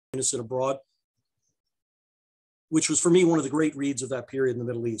Innocent Abroad, which was for me one of the great reads of that period in the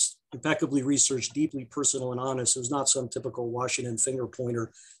Middle East. Impeccably researched, deeply personal and honest. It was not some typical Washington finger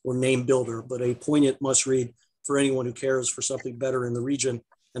pointer or name builder, but a poignant must read for anyone who cares for something better in the region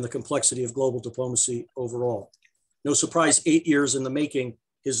and the complexity of global diplomacy overall. No surprise, 8 years in the making,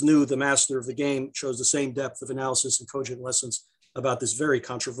 his new The Master of the Game shows the same depth of analysis and cogent lessons about this very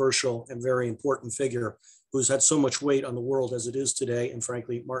controversial and very important figure who's had so much weight on the world as it is today, and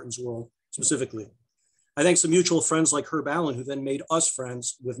frankly, Martin's world specifically. I thank some mutual friends like Herb Allen, who then made us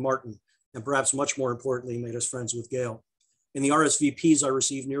friends with Martin, and perhaps much more importantly, made us friends with Gail. In the RSVPs I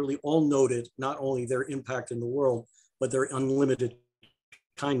received, nearly all noted not only their impact in the world, but their unlimited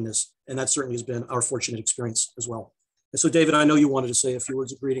kindness. And that certainly has been our fortunate experience as well. And so, David, I know you wanted to say a few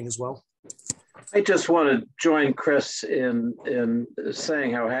words of greeting as well. I just want to join Chris in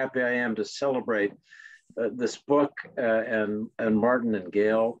saying how happy I am to celebrate this book and Martin and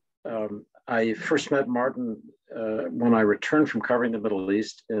Gail. I first met Martin when I returned from covering the Middle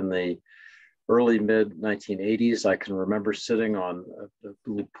East in the early mid-1980s. I can remember sitting on the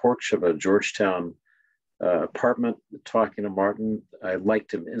little porch of a Georgetown apartment talking to Martin. I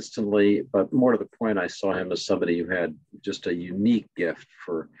liked him instantly, but more to the point, I saw him as somebody who had just a unique gift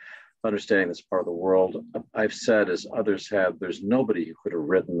for understanding this part of the world. I've said, as others have, there's nobody who could have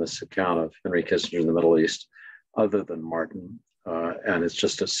written this account of Henry Kissinger in the Middle East other than Martin. And it's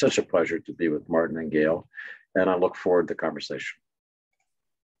just such a pleasure to be with Martin and Gail. And I look forward to the conversation.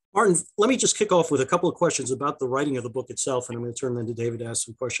 Martin, let me just kick off with a couple of questions about the writing of the book itself. And I'm going to turn then to David to ask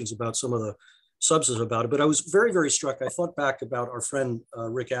some questions about some of the substance about it. But I was very, very struck. I thought back about our friend,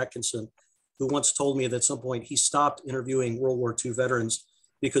 Rick Atkinson, who once told me that at some point he stopped interviewing World War II veterans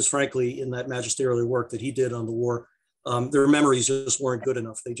because frankly, in that magisterial work that he did on the war, their memories just weren't good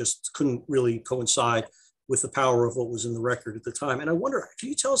enough. They just couldn't really coincide with the power of what was in the record at the time. And I wonder, can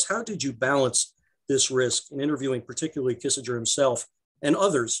you tell us, how did you balance this risk in interviewing particularly Kissinger himself and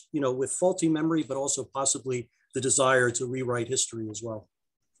others, you know, with faulty memory, but also possibly the desire to rewrite history as well?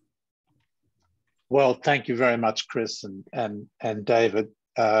 Well, thank you very much, Chris and David,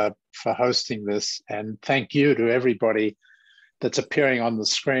 for hosting this. And thank you to everybody that's appearing on the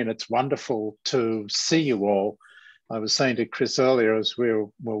screen. It's wonderful to see you all. I was saying to Chris earlier as we were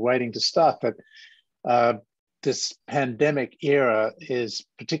waiting to start that this pandemic era is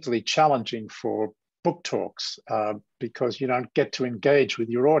particularly challenging for book talks because you don't get to engage with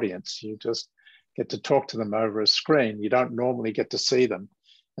your audience. You just get to talk to them over a screen. You don't normally get to see them,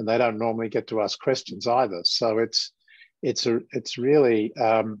 and they don't normally get to ask questions either. So it's really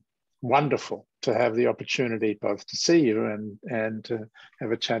wonderful to have the opportunity both to see you and to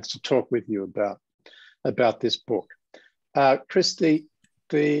have a chance to talk with you about this book. Chris, the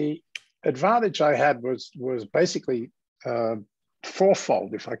advantage I had was basically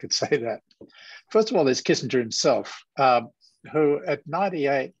fourfold, if I could say that. First of all, there's Kissinger himself, who at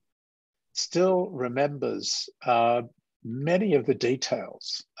 98 still remembers many of the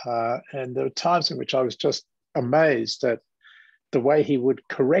details. And there were times in which I was just amazed at the way he would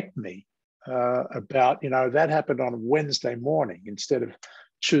correct me about, you know, that happened on Wednesday morning instead of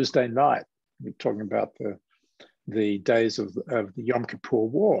Tuesday night. We're talking about the days of the Yom Kippur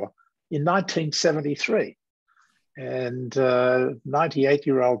War in 1973. And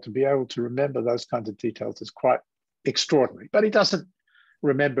 98-year-old to be able to remember those kinds of details is quite extraordinary. But he doesn't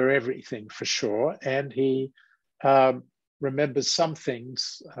remember everything for sure. And he remembers some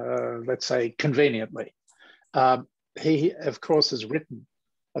things, let's say, conveniently. He, of course, has written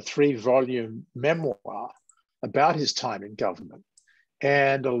a 3-volume memoir about his time in government.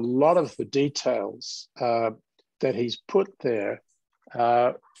 And a lot of the details that he's put there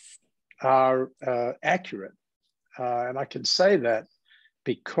are accurate. And I can say that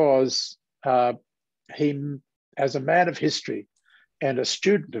because he, as a man of history and a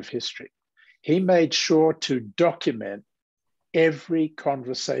student of history, he made sure to document every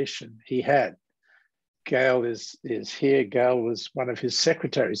conversation he had. Gail is here. Gail was one of his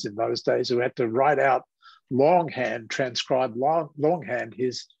secretaries in those days who had to write out longhand, transcribe longhand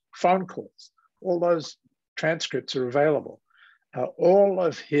his phone calls. All those transcripts are available. All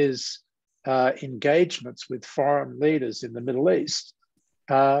of his engagements with foreign leaders in the Middle East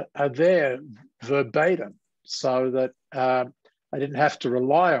are there verbatim, so that I didn't have to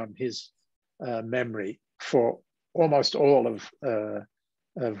rely on his memory for almost all of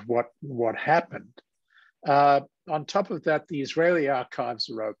what happened. On top of that, the Israeli archives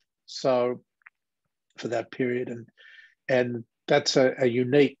are open, so for that period, and that's a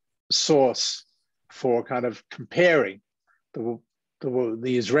unique source for kind of comparing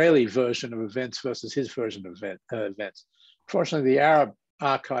the Israeli version of events versus his version of events. Fortunately, the Arab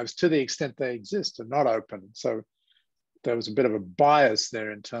archives, to the extent they exist, are not open. So there was a bit of a bias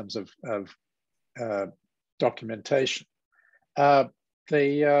there in terms of documentation.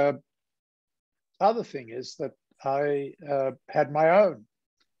 The other thing is that I had my own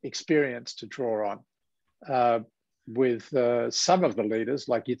experience to draw on with some of the leaders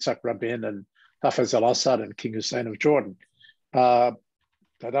like Yitzhak Rabin and Hafez al-Assad and King Hussein of Jordan,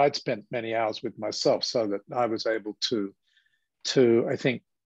 that I'd spent many hours with myself, so that I was able to I think,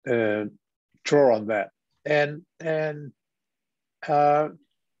 draw on that. And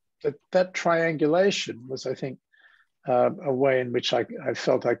that triangulation was, I think, a way in which I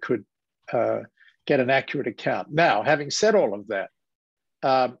felt I could get an accurate account. Now, having said all of that,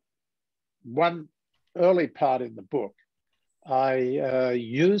 one early part in the book, I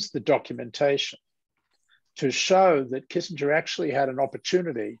used the documentation to show that Kissinger actually had an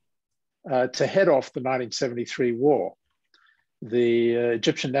opportunity to head off the 1973 war. The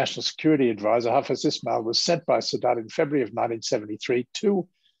Egyptian National Security Advisor, Hafez Ismail, was sent by Sadat in February of 1973 to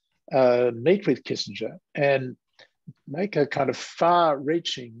meet with Kissinger and make a kind of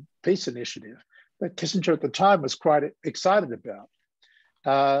far-reaching peace initiative that Kissinger at the time was quite excited about.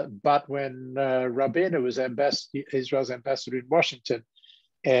 But when Rabin, who was Israel's ambassador in Washington,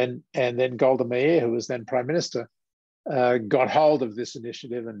 and then Golda Meir, who was then prime minister, got hold of this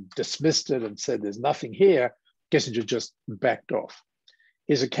initiative and dismissed it and said there's nothing here, Kissinger just backed off.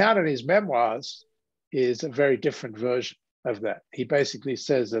 His account in his memoirs is a very different version of that. He basically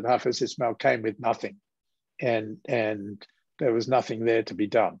says that Hafez Ismail came with nothing, and there was nothing there to be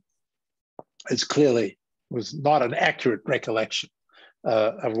done. It clearly was not an accurate recollection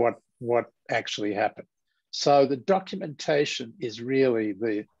of what actually happened. So the documentation is really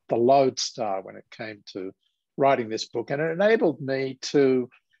the lodestar when it came to writing this book, and it enabled me to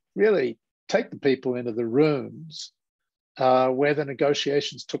really take the people into the rooms where the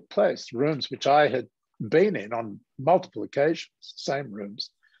negotiations took place, rooms which I had been in on multiple occasions, same rooms,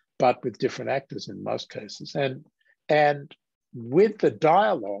 but with different actors in most cases. And with the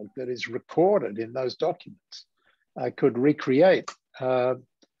dialogue that is recorded in those documents, I could recreate for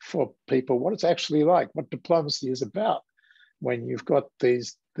people what it's actually like, what diplomacy is about when you've got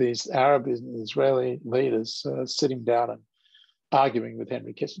these Arab and Israeli leaders sitting down and arguing with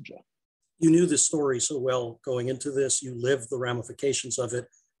Henry Kissinger. You knew this story so well going into this. You lived the ramifications of it.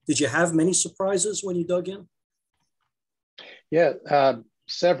 Did you have many surprises when you dug in? Yeah,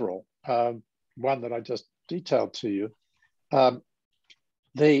 several. One that I just detailed to you.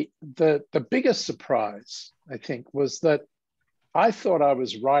 The biggest surprise, I think, was that I thought I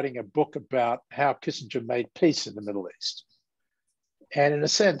was writing a book about how Kissinger made peace in the Middle East. And in a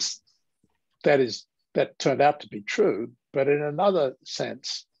sense, that turned out to be true. But in another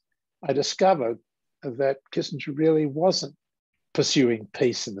sense, I discovered that Kissinger really wasn't pursuing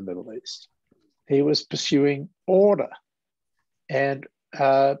peace in the Middle East. He was pursuing order. And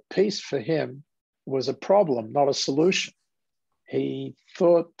peace for him was a problem, not a solution. He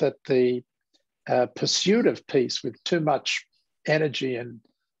thought that the pursuit of peace with too much energy and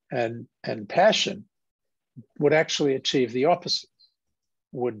passion would actually achieve the opposite,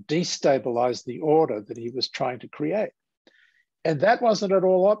 would destabilize the order that he was trying to create. And that wasn't at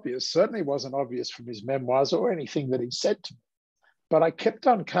all obvious, certainly wasn't obvious from his memoirs or anything that he said to me. But I kept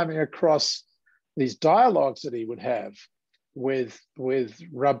on coming across these dialogues that he would have with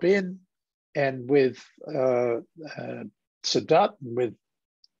Rabin and with Sadat, and with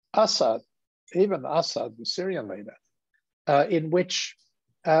Assad, even Assad, the Syrian leader, in which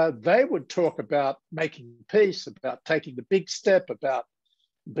they would talk about making peace, about taking the big step, about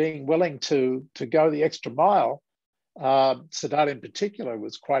being willing to go the extra mile. Sadat in particular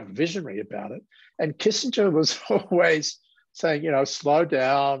was quite visionary about it. And Kissinger was always saying, slow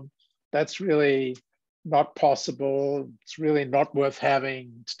down. That's really not possible. It's really not worth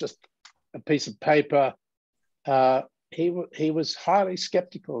having. It's just a piece of paper. He was highly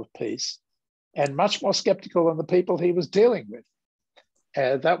skeptical of peace, and much more skeptical than the people he was dealing with.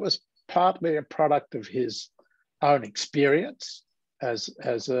 That was partly a product of his own experience as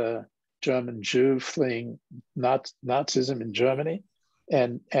a German Jew fleeing Nazism in Germany,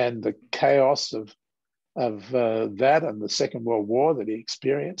 and the chaos of that and the Second World War that he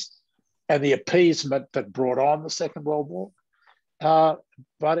experienced, and the appeasement that brought on the Second World War.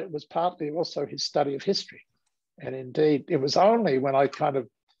 But it was partly also his study of history. And indeed, it was only when I kind of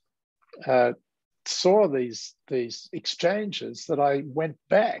saw these exchanges that I went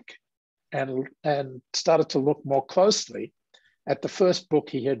back and started to look more closely at the first book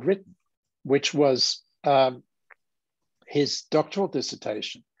he had written, which was his doctoral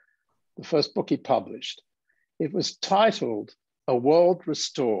dissertation, the first book he published. It was titled A World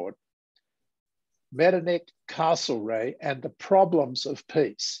Restored, Metternich, Castlereagh, and the Problems of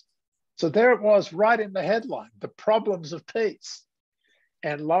Peace. So there it was right in the headline, the problems of peace.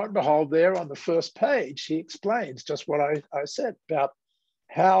 And lo and behold, there on the first page, he explains just what I said about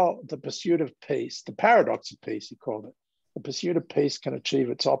how the pursuit of peace, the paradox of peace, he called it, the pursuit of peace can achieve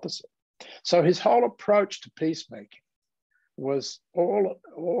its opposite. So his whole approach to peacemaking was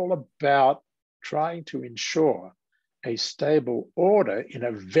all about trying to ensure a stable order in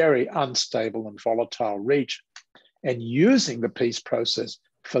a very unstable and volatile region, and using the peace process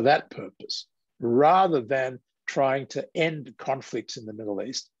for that purpose, rather than trying to end conflicts in the Middle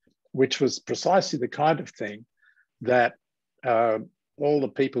East, which was precisely the kind of thing that all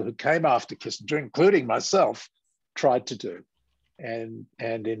the people who came after Kissinger, including myself, tried to do. And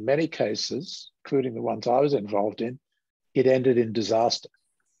in many cases, including the ones I was involved in, it ended in disaster.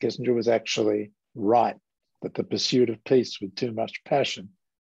 Kissinger was actually right that the pursuit of peace with too much passion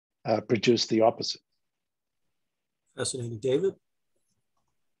produced the opposite. Fascinating. David?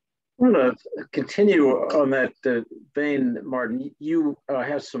 I want to continue on that vein, Martin. You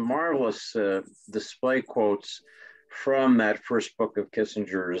have some marvelous display quotes from that first book of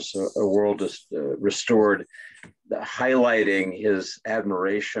Kissinger's, A World Restored, highlighting his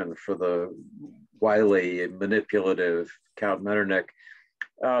admiration for the wily, manipulative Count Metternich.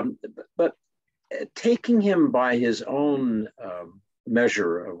 But taking him by his own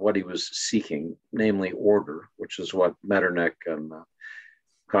measure of what he was seeking, namely order, which is what Metternich and the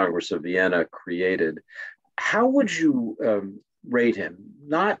Congress of Vienna created, how would you rate him?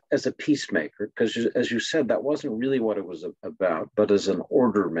 Not as a peacemaker, because as you said, that wasn't really what it was about, but as an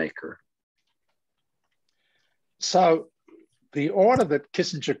order maker. So the order that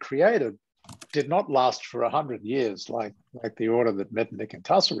Kissinger created did not last for 100 years like the order that Metternich and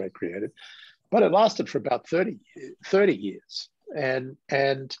Castlereagh created, but it lasted for about 30 years. And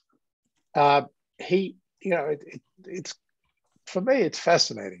he, you know, it's, for me, it's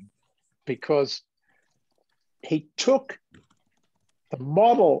fascinating because he took the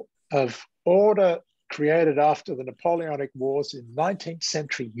model of order created after the Napoleonic Wars in 19th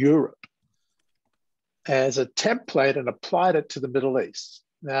century Europe as a template and applied it to the Middle East.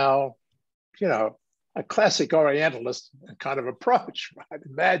 Now, you know, a classic Orientalist kind of approach, right?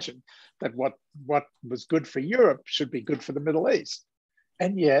 Imagine that what was good for Europe should be good for the Middle East.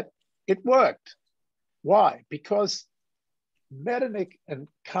 And yet it worked. Why? Because Metternich and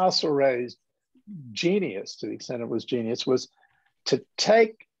Castlereagh's genius, to the extent it was genius, was to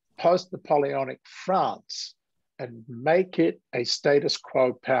take post-Napoleonic France and make it a status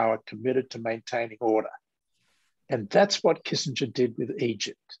quo power committed to maintaining order. And that's what Kissinger did with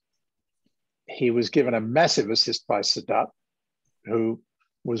Egypt. He was given a massive assist by Sadat, who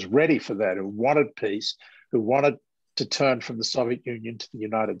was ready for that, who wanted peace, who wanted to turn from the Soviet Union to the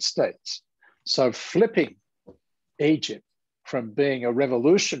United States. So flipping Egypt from being a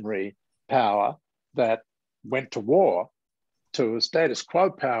revolutionary power that went to war to a status quo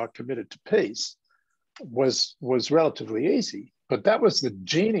power committed to peace was relatively easy. But that was the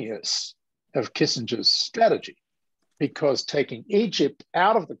genius of Kissinger's strategy, because taking Egypt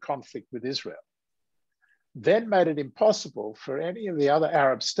out of the conflict with Israel then made it impossible for any of the other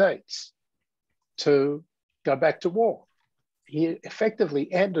Arab states to go back to war. He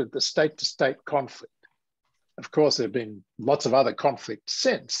effectively ended the state-to-state conflict. Of course, there have been lots of other conflicts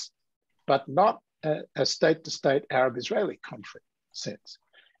since, but not a state-to-state Arab-Israeli conflict since.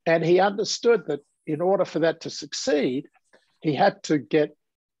 And he understood that in order for that to succeed, he had to get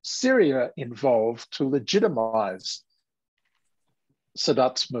Syria involved to legitimize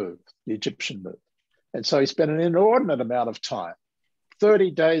Sadat's move, the Egyptian move. And so he spent an inordinate amount of time,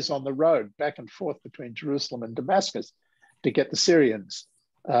 30 days on the road, back and forth between Jerusalem and Damascus, to get the Syrians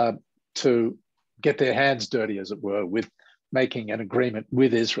to get their hands dirty, as it were, with making an agreement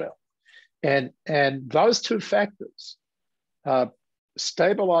with Israel. And those two factors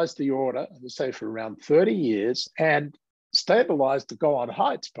stabilized the order, as I say, for around 30 years, and stabilized the Golan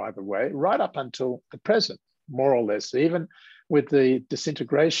Heights, by the way, right up until the present, more or less, even with the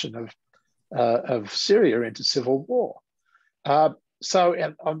disintegration of Syria into civil war.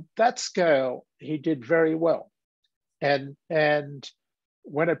 So on that scale, he did very well. And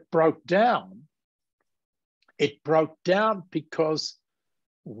when it broke down because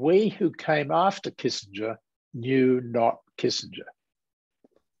we who came after Kissinger knew not Kissinger.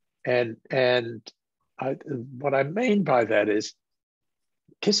 And what I mean by that is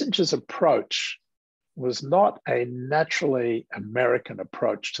Kissinger's approach was not a naturally American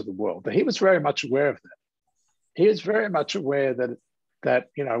approach to the world. He was very much aware of that. He is very much aware that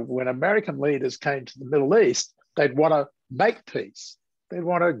you know, when American leaders came to the Middle East, they'd want to make peace. They'd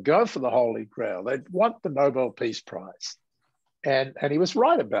want to go for the Holy Grail. They'd want the Nobel Peace Prize. And he was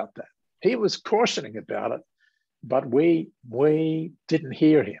right about that. He was cautioning about it, but we didn't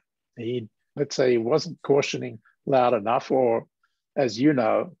hear him. Let's say he wasn't cautioning loud enough, or as you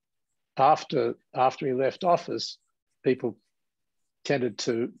know, after he left office, people tended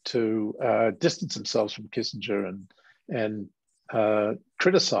to distance themselves from Kissinger and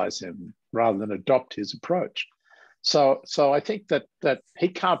criticize him rather than adopt his approach. So I think that he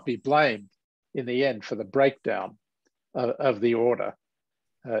can't be blamed in the end for the breakdown of the order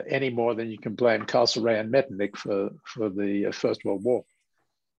any more than you can blame Castlereagh and Metternich for the First World War.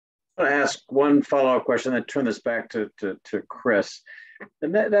 I want to ask one follow-up question, then turn this back to Chris.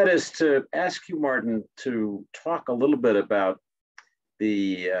 And that is to ask you, Martin, to talk a little bit about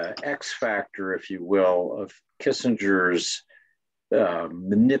the X factor, if you will, of Kissinger's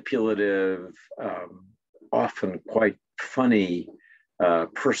manipulative, often quite funny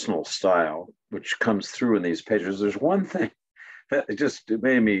personal style, which comes through in these pages. There's one thing that just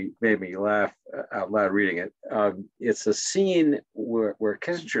made me laugh out loud reading it. It's a scene where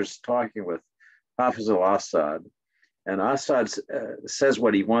Kissinger's talking with Hafiz al-Assad, and Assad says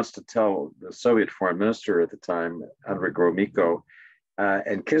what he wants to tell the Soviet foreign minister at the time, Andrei Gromyko,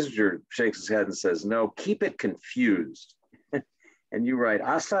 and Kissinger shakes his head and says, "No, keep it confused." And you write,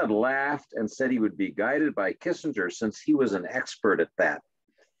 Assad laughed and said he would be guided by Kissinger since he was an expert at that.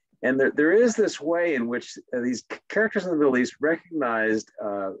 And there is this way in which these characters in the Middle East recognized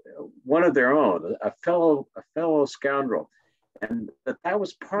one of their own, a fellow scoundrel, and that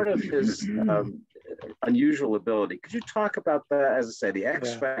was part of his unusual ability. Could you talk about that, as I say, the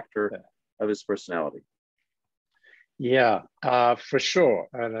X factor of his personality? Yeah, for sure,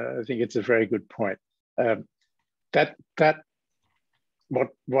 and I think it's a very good point.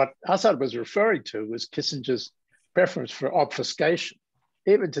 What Assad was referring to was Kissinger's preference for obfuscation.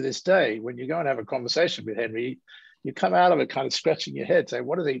 Even to this day, when you go and have a conversation with Henry, you come out of it kind of scratching your head, saying,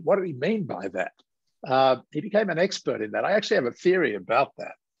 what did he mean by that? He became an expert in that. I actually have a theory about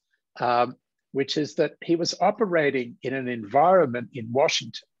that, which is that he was operating in an environment in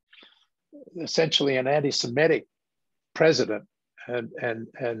Washington, essentially an anti-Semitic president and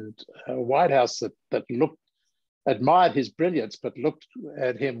a White House that admired his brilliance, but looked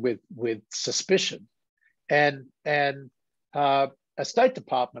at him with suspicion, and a State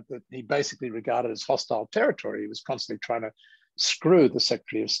Department that he basically regarded as hostile territory. He was constantly trying to screw the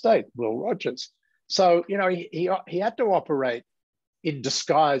Secretary of State, Will Rogers. So, he had to operate in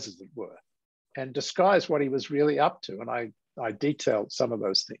disguise, as it were, and disguise what he was really up to. And I detailed some of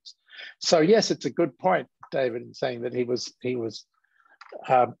those things. So yes, it's a good point, David, in saying that he was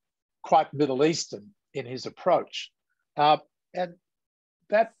quite Middle Eastern in his approach. And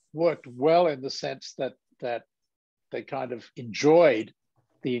that worked well in the sense that they kind of enjoyed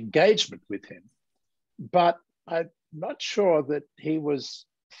the engagement with him. But I'm not sure that he was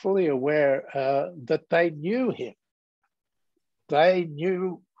fully aware that they knew him. They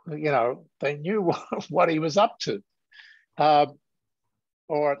knew what he was up to,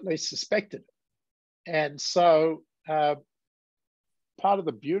 or at least suspected it. And so part of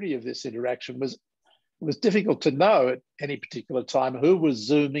the beauty of this interaction was it was difficult to know at any particular time who was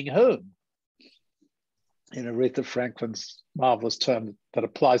zooming whom, in Aretha Franklin's marvelous term that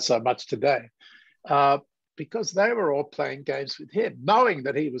applies so much today, because they were all playing games with him, knowing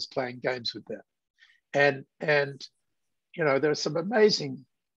that he was playing games with them. And there are some amazing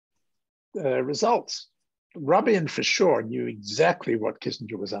results. Rabin, for sure, knew exactly what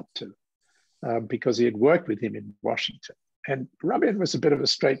Kissinger was up to because he had worked with him in Washington. And Rabin was a bit of a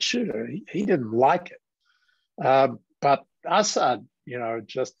straight shooter. He didn't like it. But Assad,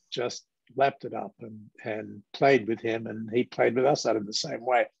 just lapped it up and played with him, and he played with Assad in the same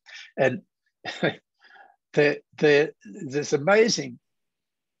way. And there's amazing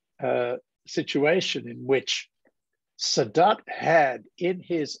situation in which Sadat had in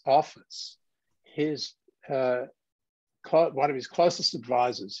his office one of his closest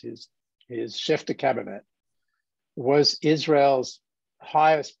advisors, his chef de cabinet, was Israel's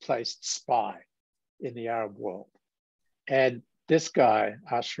highest placed spy in the Arab world. And this guy,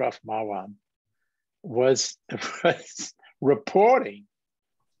 Ashraf Marwan, was reporting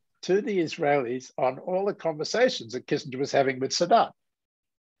to the Israelis on all the conversations that Kissinger was having with Sadat.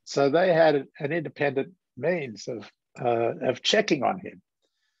 So they had an independent means of checking on him.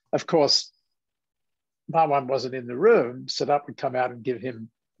 Of course, Marwan wasn't in the room. Sadat would come out and give him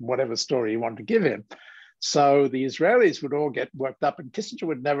whatever story he wanted to give him. So the Israelis would all get worked up, and Kissinger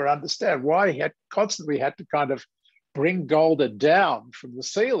would never understand why he had constantly had to kind of bring Golda down from the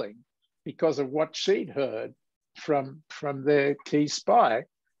ceiling because of what she'd heard from their key spy.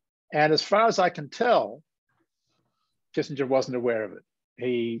 And as far as I can tell, Kissinger wasn't aware of it.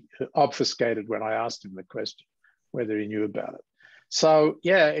 He obfuscated when I asked him the question, whether he knew about it. So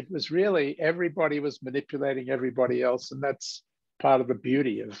yeah, it was really, everybody was manipulating everybody else. And that's part of the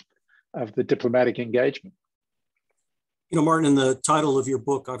beauty of the diplomatic engagement. You know, Martin, in the title of your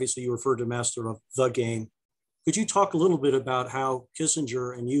book, obviously you referred to Master of the Game. Could you talk a little bit about how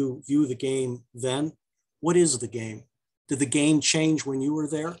Kissinger and you view the game then? What is the game? Did the game change when you were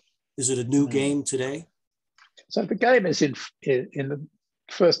there? Is it a new game today? So the game is in the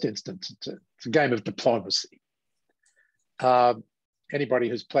first instance, it's a game of diplomacy. Anybody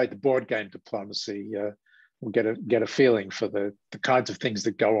who's played the board game diplomacy will get a feeling for the kinds of things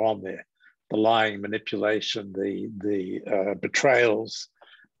that go on there: the lying, manipulation, the betrayals,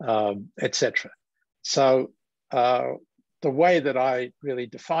 etc. So the way that I really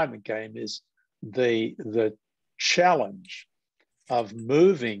define the game is the challenge of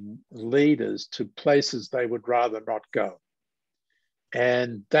moving leaders to places they would rather not go.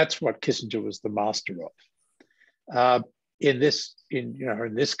 And that's what Kissinger was the master of. In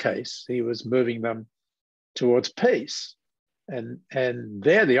this case, he was moving them towards peace. And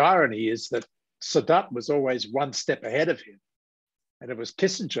there the irony is that Sadat was always one step ahead of him. And it was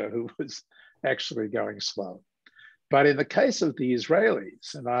Kissinger who was actually going slow. But in the case of the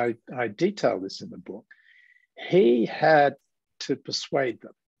Israelis, and I detail this in the book, he had to persuade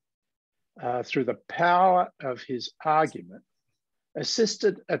them through the power of his argument,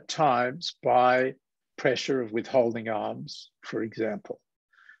 assisted at times by pressure of withholding arms, for example.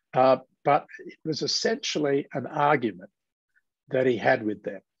 But it was essentially an argument that he had with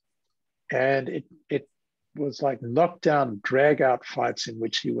them. And it was like knockdown, drag-out fights in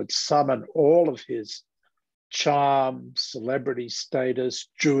which he would summon all of his charm, celebrity status,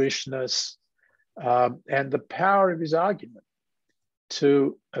 Jewishness, and the power of his argument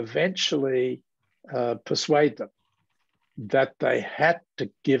to eventually persuade them that they had to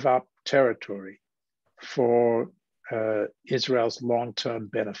give up territory for Israel's long-term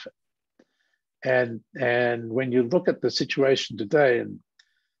benefit. And when you look at the situation today and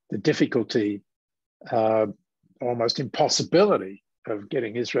the difficulty, almost impossibility of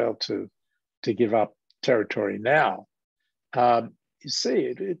getting Israel to give up territory now, you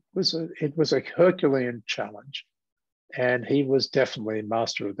see it was a Herculean challenge, and he was definitely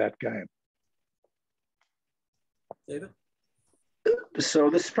master of that game. David? So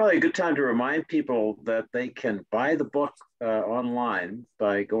this is probably a good time to remind people that they can buy the book online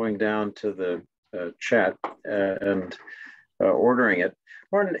by going down to the chat and ordering it.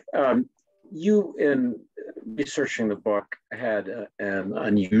 Martin, you, in researching the book, had an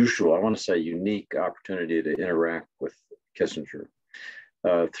unusual, I want to say unique opportunity to interact with Kissinger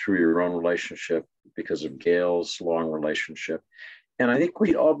through your own relationship because of Gail's long relationship. And I think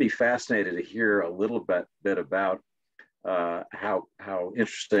we'd all be fascinated to hear a little bit about how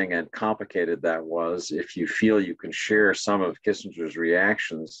interesting and complicated that was. If you feel you can share some of Kissinger's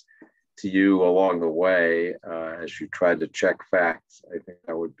reactions to you along the way as you tried to check facts, I think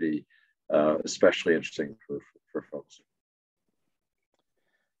that would be especially interesting for folks.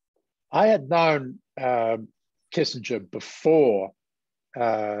 I had known Kissinger before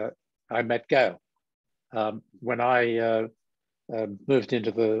I met Gail. When I moved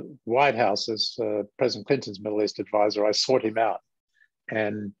into the White House as President Clinton's Middle East advisor, I sought him out,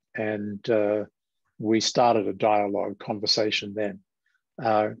 and we started a dialogue conversation then.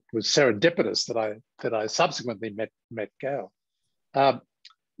 It was serendipitous that I subsequently met Gail,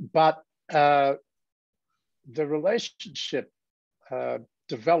 but the relationship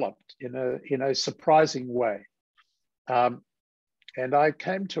developed in a surprising way, and I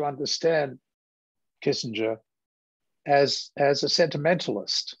came to understand Kissinger as a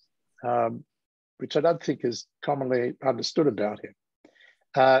sentimentalist, which I don't think is commonly understood about him.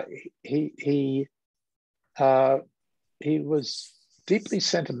 He was deeply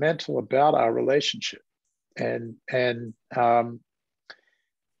sentimental about our relationship, and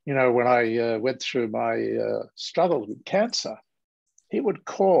you know, when I went through my struggles with cancer, he would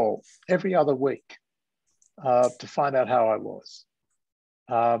call every other week to find out how I was,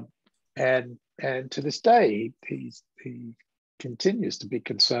 and to this day, he continues to be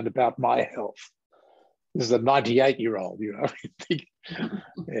concerned about my health. This is a 98-year-old, you know.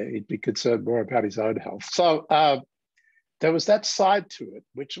 He'd be concerned more about his own health. So there was that side to it,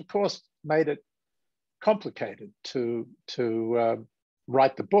 which of course made it complicated to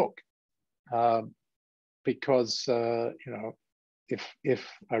write the book, because you know, if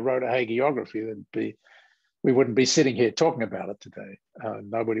I wrote a hagiography, then we wouldn't be sitting here talking about it today.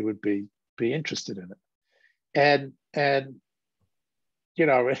 Nobody would be interested in it. And you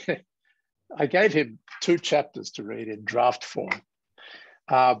know, I gave him 2 chapters to read in draft form,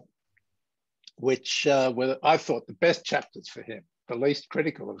 which were, I thought, the best chapters for him, the least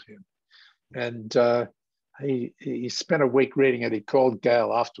critical of him. And he spent a week reading it. He called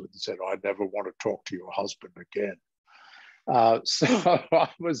Gail afterwards and said, "I never want to talk to your husband again." So I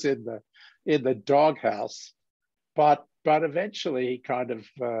was in the doghouse, but eventually he kind of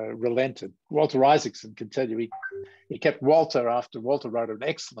relented. Walter Isaacson continued. He kept Walter after Walter wrote an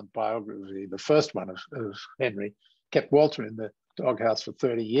excellent biography, the first one of Henry, kept Walter in the doghouse for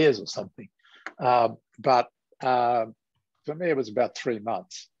 30 years or something. But for me, it was about 3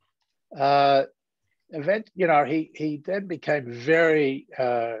 months. He then became very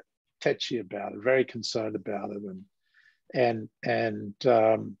tetchy about it, very concerned about it, and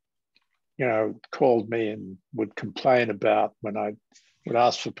called me and would complain about, when I would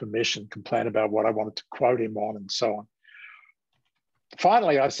ask for permission, complain about what I wanted to quote him on and so on.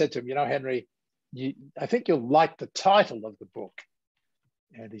 Finally, I said to him, Henry, I think you'll like the title of the book.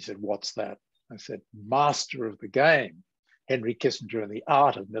 And he said, "What's that?" I said, "Master of the Game, Henry Kissinger and the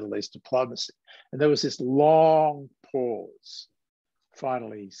Art of Middle East Diplomacy." And there was this long pause.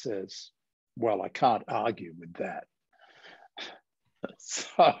 Finally, he says, "Well, I can't argue with that."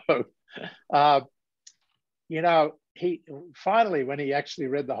 So, he finally, when he actually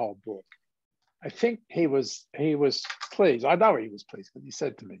read the whole book, I think he was pleased. I know he was pleased, because he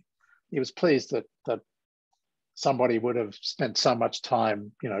said to me, he was pleased that somebody would have spent so much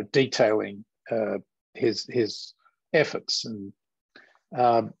time, detailing his efforts, and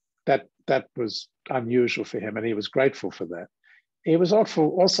that was unusual for him, and he was grateful for that. He was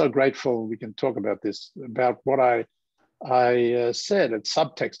also grateful, we can talk about this, about what I said at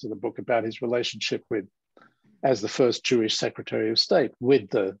subtext of the book about his relationship with, as the first Jewish Secretary of State, with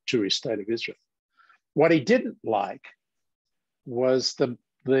the Jewish state of Israel. What he didn't like was the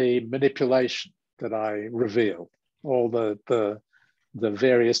manipulation that I revealed, all the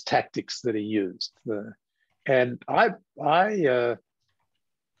various tactics that he used. And I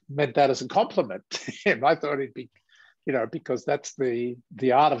meant that as a compliment to him. I thought he'd be, because that's the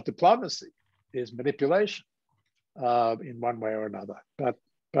art of diplomacy, is manipulation in one way or another. But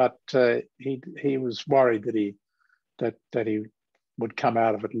he was worried that he would come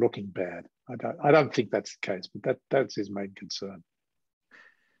out of it looking bad. I don't think that's the case, but that's his main concern.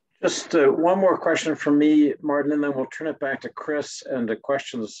 Just one more question from me, Martin, and then we'll turn it back to Chris and to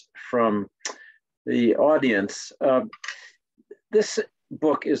questions from the audience. This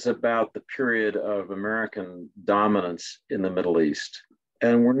book is about the period of American dominance in the Middle East.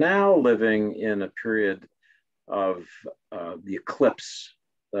 And we're now living in a period of the eclipse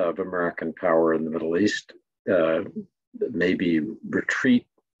of American power in the Middle East, maybe retreat,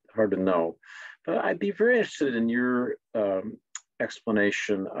 hard to know. But I'd be very interested in your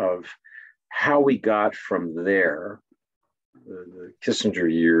explanation of how we got from there, the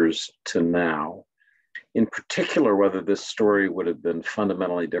Kissinger years, to now. In particular, whether this story would have been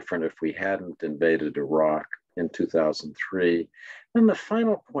fundamentally different if we hadn't invaded Iraq in 2003. And the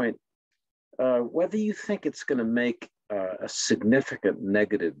final point, whether you think it's going to make a significant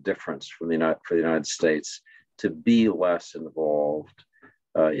negative difference for the United States to be less involved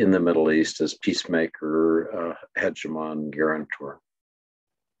in the Middle East as peacemaker, hegemon, guarantor.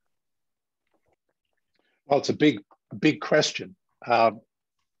 Well, it's a big question.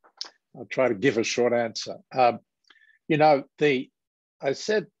 I'll try to give a short answer. I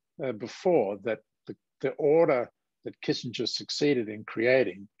said before that the order that Kissinger succeeded in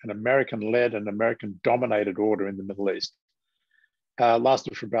creating, an American-led and American-dominated order in the Middle East,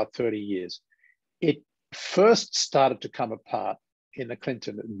 lasted for about 30 years. It first started to come apart in the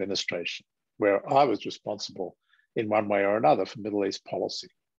Clinton administration, where I was responsible in one way or another for Middle East policy.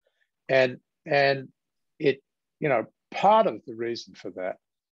 And it, part of the reason for that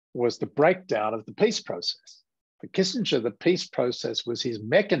was the breakdown of the peace process. For Kissinger, the peace process was his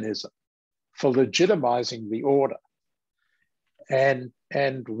mechanism for legitimizing the order. And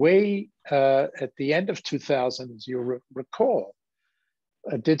we, at the end of 2000, as you recall,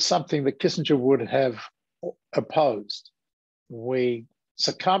 did something that Kissinger would have opposed. We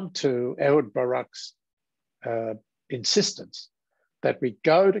succumbed to Ehud Barak's insistence that we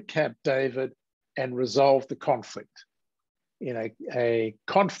go to Camp David and resolve the conflict in a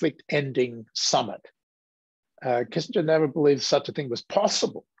conflict-ending summit. Kissinger never believed such a thing was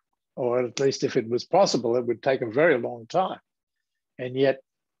possible, or at least if it was possible, it would take a very long time. And yet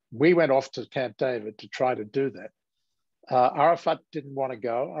we went off to Camp David to try to do that. Arafat didn't want to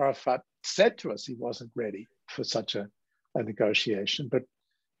go. Arafat said to us he wasn't ready for such a negotiation, but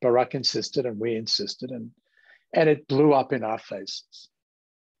Barak insisted and we insisted. and it blew up in our faces.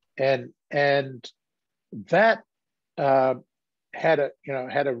 And that had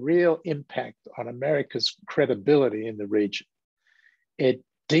a real impact on America's credibility in the region. It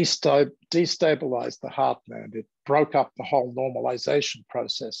destabilized the heartland. It broke up the whole normalization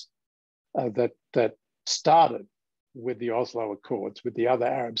process that started with the Oslo Accords with the other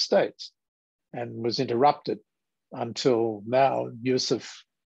Arab states, and was interrupted until now. Yusuf,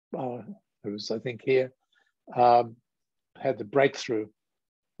 who's I think here, had the breakthrough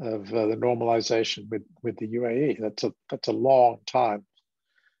of the normalization with the UAE. That's a long time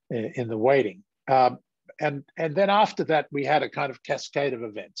in the waiting. And then after that, we had a kind of cascade of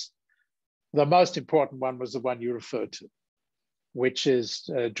events. The most important one was the one you referred to, which is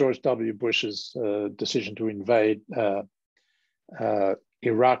George W. Bush's decision to invade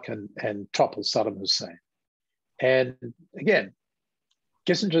Iraq and topple Saddam Hussein. And again,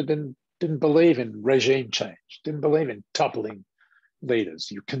 Kissinger didn't believe in regime change, didn't believe in toppling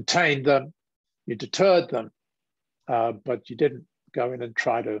leaders. You contained them, you deterred them, but you didn't go in and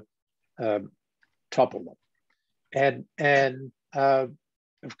try to topple them. And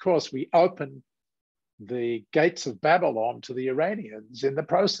of course, we opened the gates of Babylon to the Iranians in the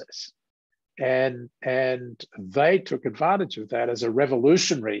process. And they took advantage of that as a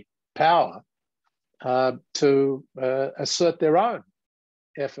revolutionary power to assert their own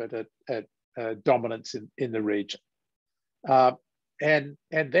effort at dominance in the region. And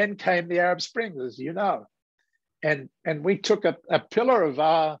then came the Arab Spring, as you know. And we took a pillar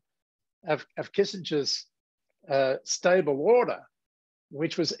of Kissinger's stable order,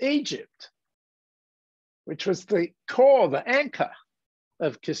 which was Egypt, which was the core, the anchor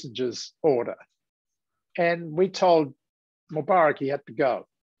of Kissinger's order. And we told Mubarak he had to go.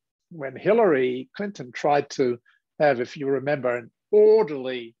 When Hillary Clinton tried to have, if you remember, an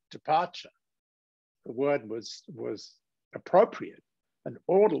orderly departure, the word was appropriate, an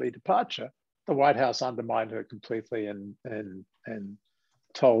orderly departure, the White House undermined her completely and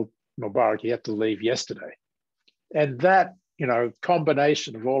told Mubarak he had to leave yesterday. And that,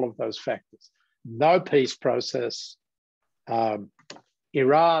 combination of all of those factors, no peace process,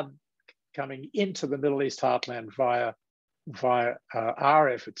 Iran coming into the Middle East heartland via our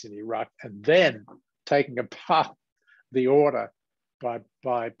efforts in Iraq, and then taking apart the order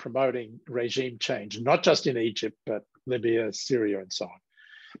by promoting regime change, not just in Egypt, but Libya, Syria, and so on.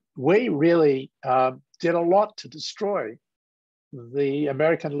 We really did a lot to destroy the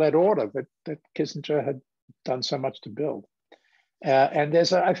American-led order that Kissinger had done so much to build. And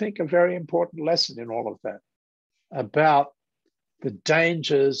there's, I think, a very important lesson in all of that about the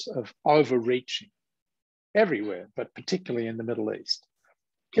dangers of overreaching everywhere, but particularly in the Middle East.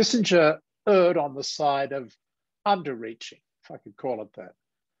 Kissinger erred on the side of underreaching, if I could call it that,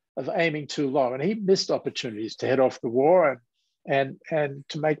 of aiming too low. And he missed opportunities to head off the war and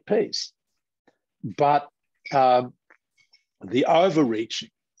to make peace. But the overreaching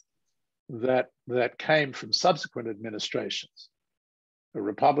that came from subsequent administrations,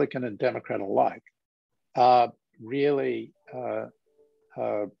 Republican and Democrat alike, really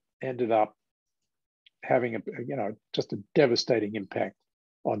ended up having just a devastating impact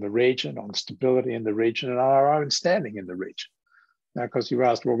on the region, on stability in the region, and our own standing in the region. Now, because you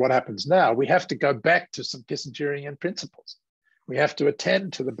asked, well, what happens now? We have to go back to some Kissingerian principles. We have to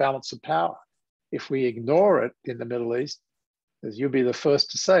attend to the balance of power. If we ignore it in the Middle East, as you'll be the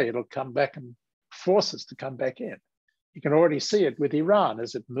first to say, it'll come back and force us to come back in. You can already see it with Iran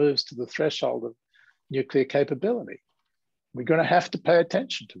as it moves to the threshold of nuclear capability. We're going to have to pay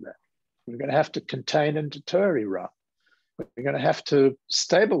attention to that. We're going to have to contain and deter Iran. We're going to have to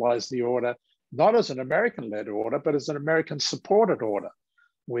stabilize the order, not as an American-led order, but as an American-supported order,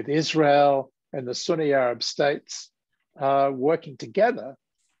 with Israel and the Sunni Arab states working together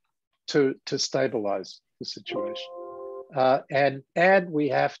to stabilize the situation. And we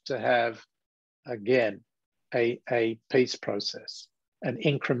have to have, again, a peace process, an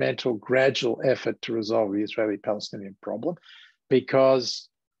incremental, gradual effort to resolve the Israeli-Palestinian problem, because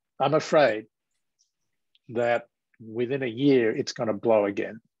I'm afraid that within a year, it's going to blow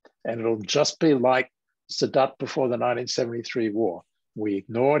again. And it'll just be like Sadat before the 1973 war. We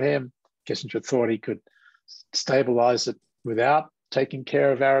ignored him. Kissinger thought he could stabilize it without taking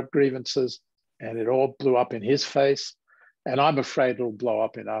care of Arab grievances, and it all blew up in his face. And I'm afraid it'll blow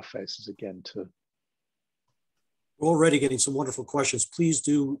up in our faces again too. We're already getting some wonderful questions. Please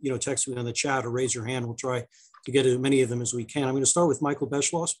do, text me on the chat or raise your hand. We'll try to get as many of them as we can. I'm going to start with Michael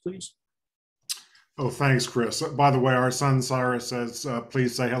Beschloss, please. Oh, thanks, Chris. By the way, our son Cyrus says,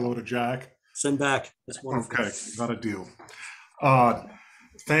 please say hello to Jack. Send back. That's wonderful. Okay, got a deal.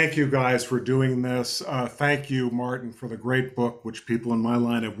 Thank you guys for doing this. Thank you, Martin, for the great book, which people in my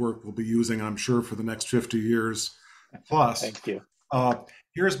line of work will be using, I'm sure, for the next 50 years plus. Thank you. Uh,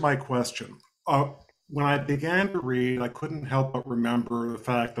 Here's my question. When I began to read, I couldn't help but remember the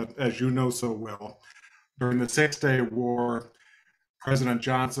fact that, as you know so well, during the Six-Day War, President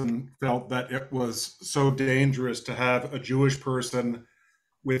Johnson felt that it was so dangerous to have a Jewish person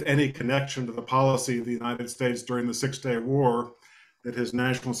with any connection to the policy of the United States during the Six-Day War that his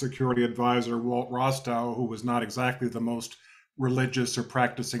national security advisor, Walt Rostow, who was not exactly the most religious or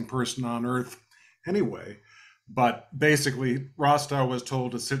practicing person on earth anyway, but basically Rostow was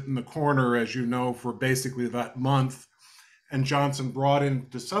told to sit in the corner, as you know, for basically that month. And Johnson brought in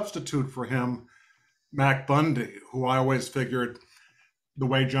to substitute for him Mac Bundy, who I always figured the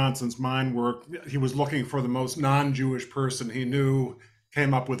way Johnson's mind worked, he was looking for the most non-Jewish person he knew,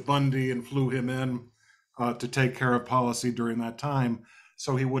 came up with Bundy and flew him in to take care of policy during that time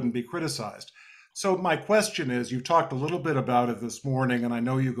so he wouldn't be criticized. So my question is, you talked a little bit about it this morning, and I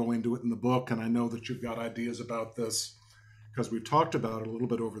know you go into it in the book, and I know that you've got ideas about this because we've talked about it a little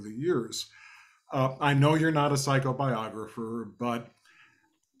bit over the years. I know you're not a psychobiographer, but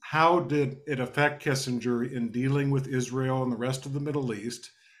how did it affect Kissinger in dealing with Israel and the rest of the Middle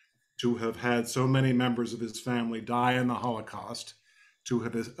East to have had so many members of his family die in the Holocaust, to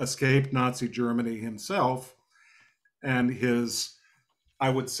have escaped Nazi Germany himself, and his, I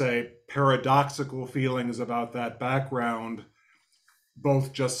would say, paradoxical feelings about that background,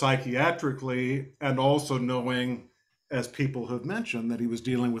 both just psychiatrically and also knowing, as people have mentioned, that he was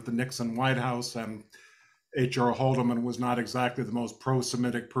dealing with the Nixon White House, and H.R. Haldeman was not exactly the most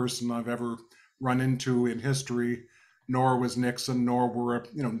pro-Semitic person I've ever run into in history, nor was Nixon, nor were,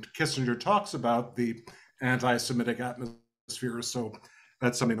 Kissinger talks about the anti-Semitic atmosphere, so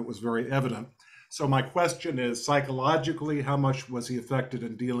that's something that was very evident. So my question is, psychologically, how much was he affected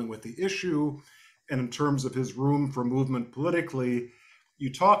in dealing with the issue? And in terms of his room for movement politically,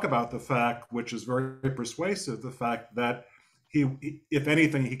 you talk about the fact, which is very persuasive, the fact that he, if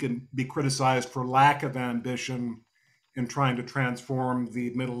anything, he can be criticized for lack of ambition in trying to transform the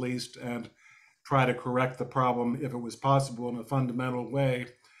Middle East and try to correct the problem if it was possible in a fundamental way.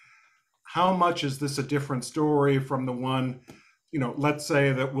 How much is this a different story from the one, let's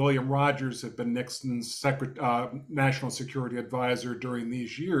say that William Rogers had been Nixon's national security advisor during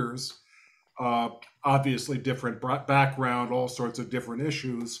these years, obviously different background, all sorts of different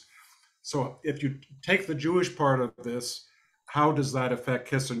issues. So if you take the Jewish part of this, how does that affect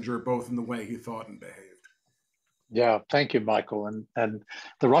Kissinger, both in the way he thought and behaved? Yeah, thank you, Michael. And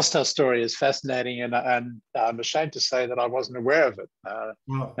the Rostow story is fascinating, and I'm ashamed to say that I wasn't aware of it,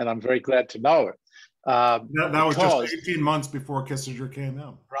 and I'm very glad to know it. That was just 18 months before Kissinger came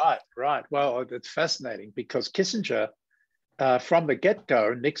in. Right. Well, it's fascinating because Kissinger, from the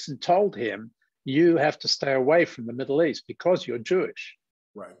get-go, Nixon told him, you have to stay away from the Middle East because you're Jewish.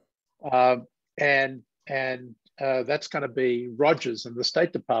 Right. And that's going to be Rogers and the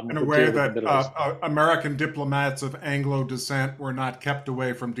State Department. In a way that American diplomats of Anglo descent were not kept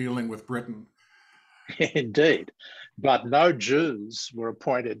away from dealing with Britain. Indeed. But no Jews were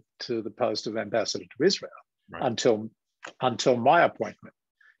appointed to the post of ambassador to Israel until my appointment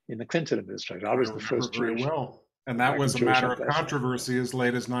in the Clinton administration. I was the first Jewish. Very well. And that was a matter of controversy as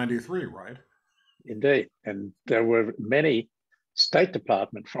late as 93, right? Indeed. And there were many State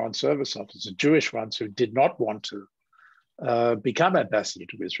Department Foreign Service officers, Jewish ones, who did not want to become ambassador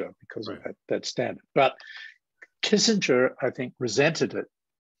to Israel because of that standard. But Kissinger, I think, resented it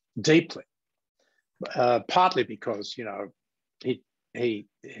deeply, partly because, he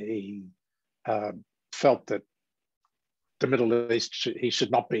felt that the Middle East, he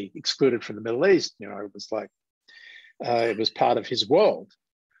should not be excluded from the Middle East. It was like, it was part of his world.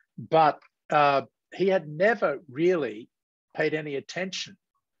 But he had never really paid any attention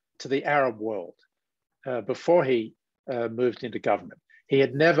to the Arab world before he moved into government. He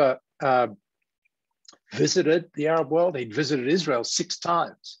had never visited the Arab world. He'd visited Israel 6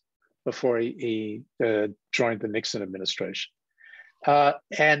 times before he joined the Nixon administration.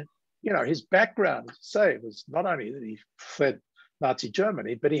 And, his background, as I say, was not only that he fled Nazi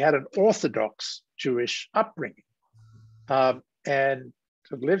Germany, but he had an Orthodox Jewish upbringing and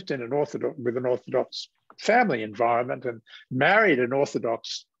lived in with an Orthodox family environment and married an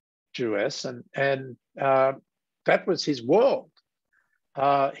Orthodox Jewess, and that was his world.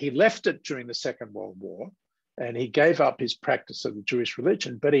 He left it during the Second World War, and he gave up his practice of the Jewish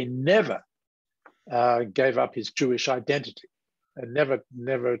religion, but he never gave up his Jewish identity, and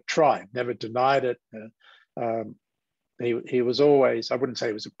never tried, never denied it. He was always, I wouldn't say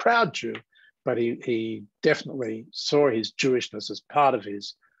he was a proud Jew, but he definitely saw his Jewishness as part of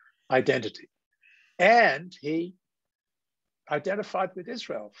his identity. And he identified with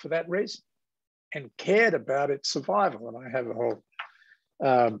Israel for that reason and cared about its survival. And I have a whole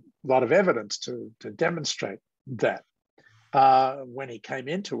lot of evidence to demonstrate that. When he came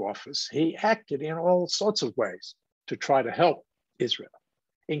into office, he acted in all sorts of ways to try to help Israel,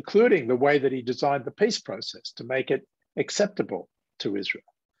 including the way that he designed the peace process to make it acceptable to Israel.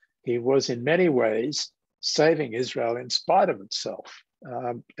 He was in many ways saving Israel in spite of itself.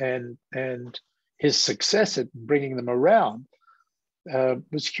 And his success at bringing them around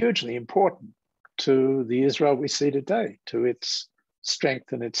was hugely important to the Israel we see today, to its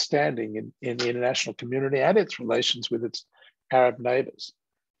strength and its standing in the international community and its relations with its Arab neighbors.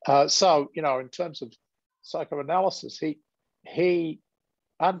 So, in terms of psychoanalysis, he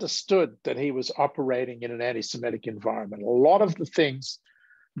understood that he was operating in an anti-Semitic environment. A lot of the things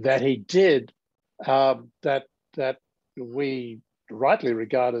that he did that we rightly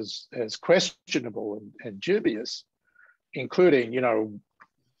regard as questionable and dubious, including,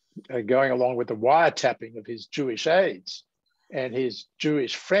 going along with the wiretapping of his Jewish aides and his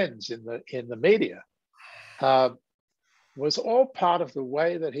Jewish friends in the media, was all part of the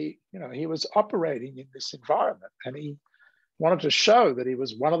way that he was operating in this environment. And he wanted to show that he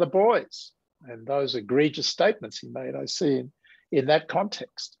was one of the boys. And those egregious statements he made, I see in that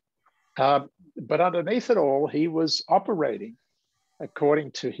context. But underneath it all, he was operating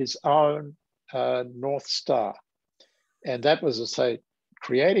according to his own North Star. And that was, to say,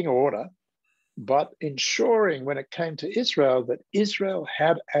 creating order, but ensuring when it came to Israel that Israel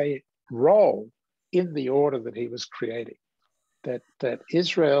had a role in the order that he was creating, that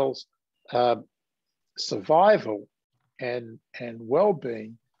Israel's survival and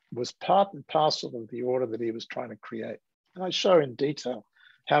well-being was part and parcel of the order that he was trying to create. And I show in detail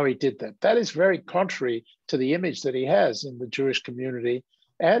how he did that. That is very contrary to the image that he has in the Jewish community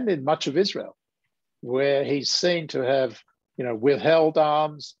and in much of Israel, where he's seen to have, withheld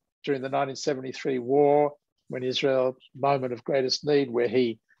arms during the 1973 war, when Israel's moment of greatest need, where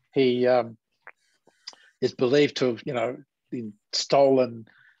he is believed to have, been stolen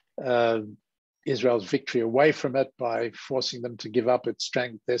Israel's victory away from it by forcing them to give up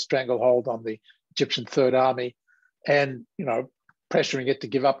their stranglehold on the Egyptian Third Army, and pressuring it to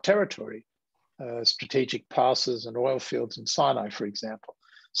give up territory, strategic passes and oil fields in Sinai, for example.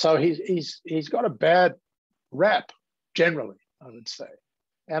 So he's got a bad rap generally, I would say,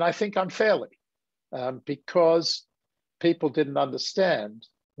 and I think unfairly, because people didn't understand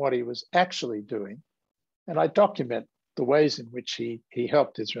what he was actually doing. And I document the ways in which he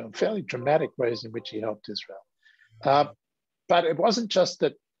helped Israel, fairly dramatic ways in which he helped Israel. But it wasn't just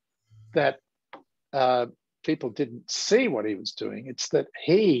that people didn't see what he was doing. It's that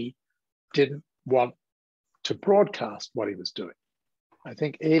he didn't want to broadcast what he was doing. I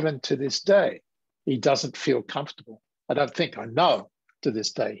think even to this day, he doesn't feel comfortable. I know to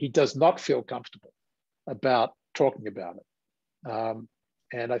this day, he does not feel comfortable about talking about it.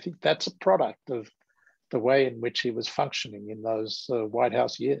 And I think that's a product of the way in which he was functioning in those White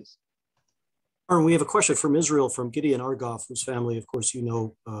House years. Aaron, we have a question from Israel, from Gideon Argoff, whose family, of course, in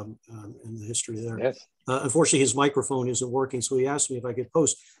the history there. Yes. Unfortunately, his microphone isn't working, so he asked me if I could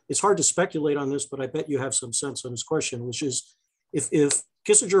post. It's hard to speculate on this, but I bet you have some sense on his question, which is, if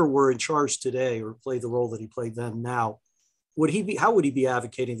Kissinger were in charge today, or played the role that he played then now, how would he be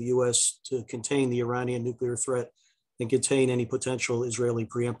advocating the U.S. to contain the Iranian nuclear threat and contain any potential Israeli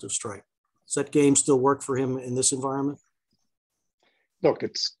preemptive strike? Does that game still work for him in this environment? Look,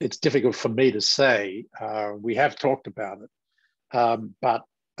 it's difficult for me to say. We have talked about it, but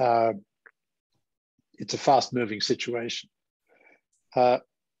it's a fast-moving situation. I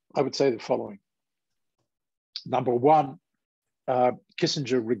would say the following. Number one,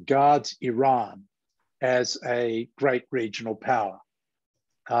 Kissinger regards Iran as a great regional power,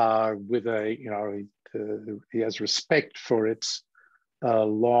 with he has respect for its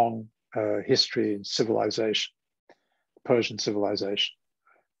long history and civilization, Persian civilization.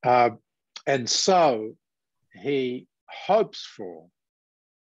 And so he hopes for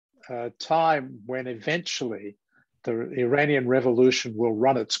a time when eventually the Iranian revolution will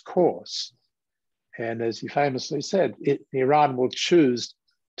run its course. And as he famously said, Iran will choose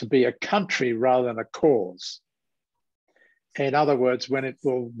to be a country rather than a cause. In other words, when it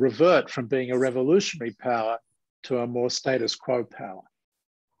will revert from being a revolutionary power to a more status quo power.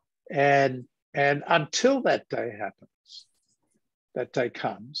 And until that day happens, that day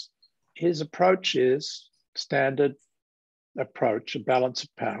comes, his approach is standard approach, a balance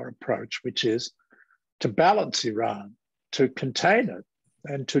of power approach, which is to balance Iran, to contain it,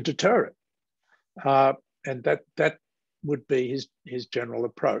 and to deter it. And that would be his general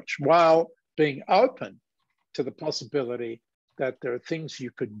approach, while being open to the possibility that there are things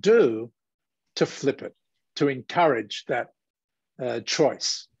you could do to flip it, to encourage that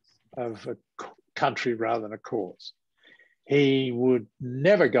choice of a country rather than a cause. He would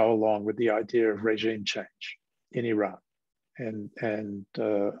never go along with the idea of regime change in Iran, and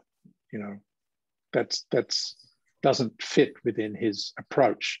you know, that's doesn't fit within his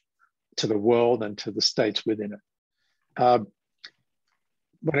approach to the world and to the states within it.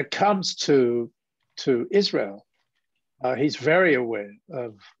 When it comes to Israel, he's very aware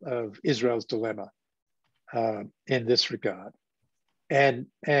of Israel's dilemma in this regard, and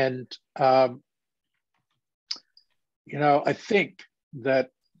you know, I think that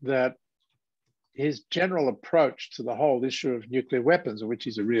his general approach to the whole issue of nuclear weapons, of which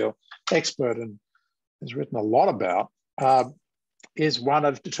he's a real expert and has written a lot about, is one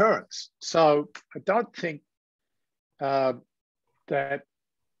of deterrence. So I don't think that,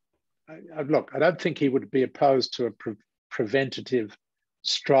 look, I don't think he would be opposed to a preventative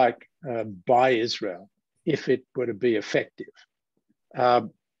strike by Israel if it were to be effective.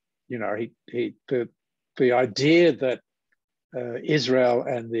 You know, the idea that Israel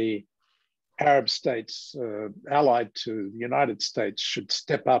and the Arab states allied to the United States should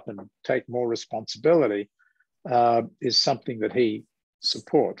step up and take more responsibility is something that he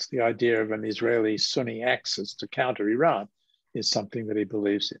supports. The idea of an Israeli Sunni axis to counter Iran is something that he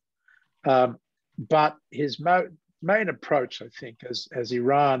believes in. But his main approach, I think, as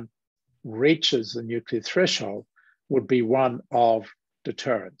Iran reaches the nuclear threshold, would be one of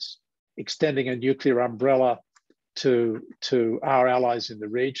deterrence, extending a nuclear umbrella to our allies in the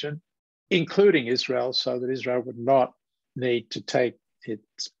region, including Israel, so that Israel would not need to take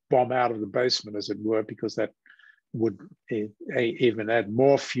its bomb out of the basement, as it were, because that would even add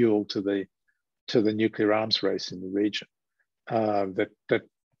more fuel to the nuclear arms race in the region that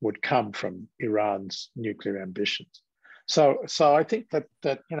would come from Iran's nuclear ambitions. So I think that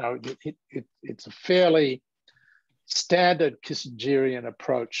you know, it's a fairly standard Kissingerian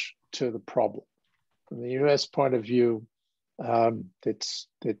approach to the problem. From the US point of view, it's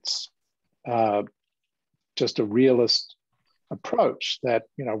just a realist approach that,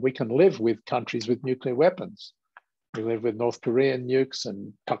 you know, we can live with countries with nuclear weapons. We live with North Korean nukes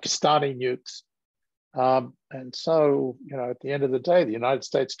and Pakistani nukes. And so, you know, at the end of the day, the United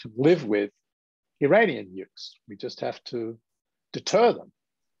States can live with Iranian nukes. We just have to deter them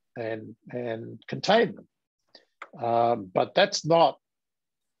and contain them. But that's not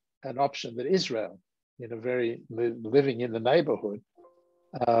an option that Israel, in a very living in the neighborhood,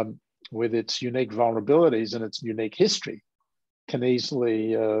 with its unique vulnerabilities and its unique history, can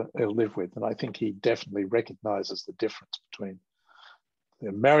easily live with. And I think he definitely recognizes the difference between the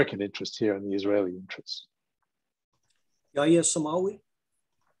American interest here and the Israeli interest. Yahya Samawi?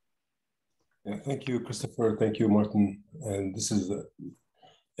 Yeah, thank you, Christopher. Thank you, Martin. And this is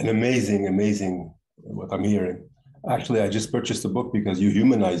an amazing what I'm hearing. Actually, I just purchased the book because you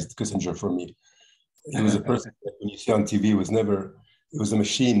humanized Kissinger for me. He was a person that when you see on TV was never, it was a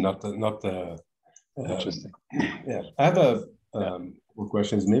machine, not the Interesting. Yeah, I have more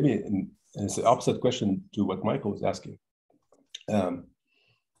questions, maybe, and it's the opposite question to what Michael was asking.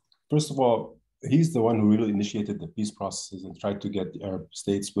 First of all, he's the one who really initiated the peace processes and tried to get the Arab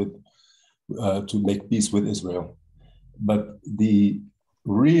states to make peace with Israel. But the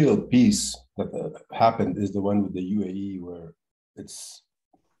real peace that happened is the one with the UAE, where it's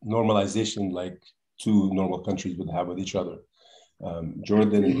normalization like two normal countries would have with each other.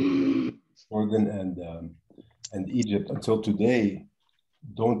 Jordan and Egypt until today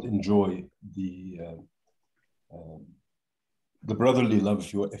don't enjoy the brotherly love.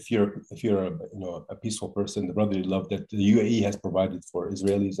 If you're a peaceful person, the brotherly love that the UAE has provided for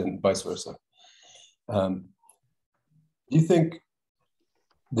Israelis and vice versa. Do you think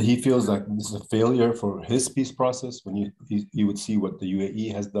that he feels like this is a failure for his peace process when he would see what the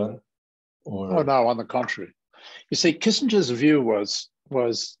UAE has done? Or Oh no, on the contrary. You see, Kissinger's view was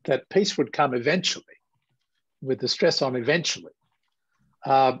that peace would come eventually, with the stress on eventually,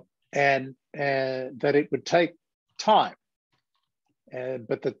 and that it would take time.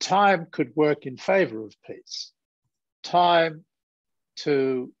 But the time could work in favor of peace. Time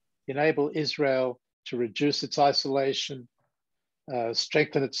to enable Israel to reduce its isolation,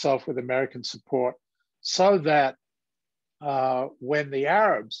 strengthen itself with American support, so that when the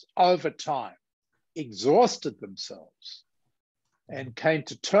Arabs, over time, exhausted themselves and came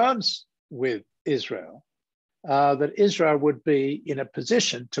to terms with Israel, that Israel would be in a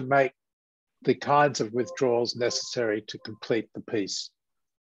position to make the kinds of withdrawals necessary to complete the peace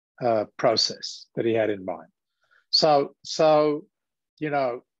process that he had in mind. So you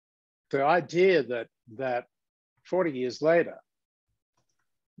know, the idea that 40 years later,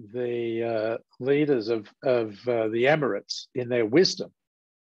 the leaders of the Emirates, in their wisdom,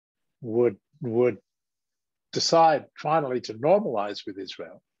 would decide finally to normalize with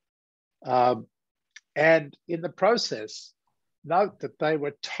Israel, and in the process, note that they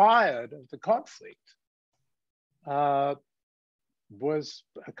were tired of the conflict, was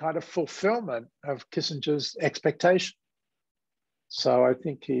a kind of fulfillment of Kissinger's expectation. So I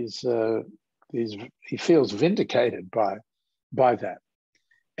think he feels vindicated by that.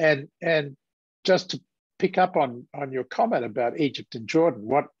 And just to pick up on your comment about Egypt and Jordan,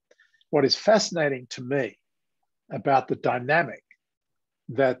 what is fascinating to me about the dynamic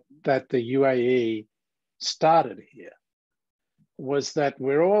that the UAE started here was that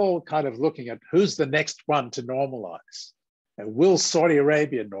we're all kind of looking at who's the next one to normalize, and will Saudi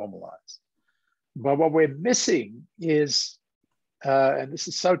Arabia normalize? But what we're missing is, and this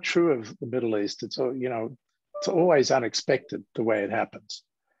is so true of the Middle East, it's always unexpected the way it happens,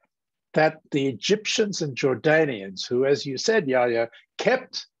 that the Egyptians and Jordanians, who, as you said, Yahya,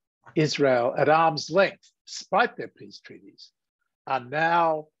 kept Israel at arm's length despite their peace treaties, are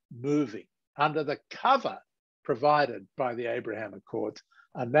now moving under the cover provided by the Abraham Accords,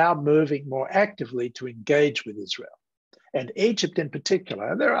 are now moving more actively to engage with Israel. And Egypt in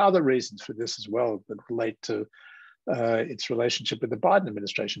particular, and there are other reasons for this as well that relate to its relationship with the Biden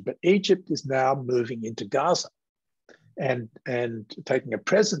administration, but Egypt is now moving into Gaza and taking a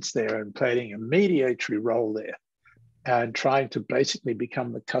presence there and playing a mediatory role there and trying to basically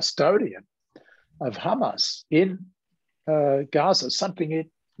become the custodian of Hamas in Gaza, something it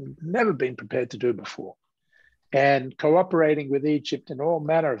never been prepared to do before, and cooperating with Egypt in all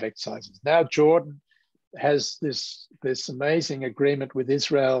manner of exercises. Now Jordan has this amazing agreement with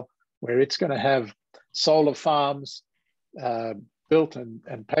Israel where it's going to have solar farms built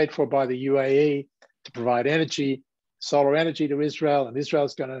and paid for by the UAE to provide energy, solar energy to Israel, and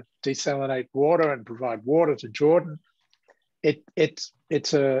Israel's going to desalinate water and provide water to Jordan.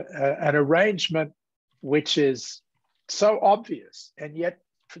 It's an arrangement which is so obvious, and yet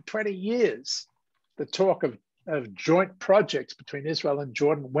for 20 years, the talk of joint projects between Israel and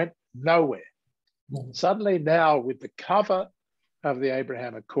Jordan went nowhere. Suddenly now, with the cover of the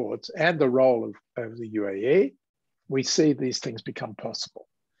Abraham Accords and the role of the UAE, we see these things become possible.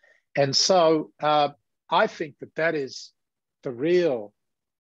 And so I think that is the real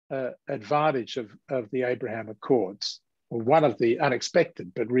advantage of the Abraham Accords, or one of the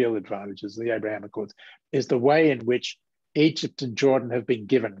unexpected but real advantages of the Abraham Accords, is the way in which Egypt and Jordan have been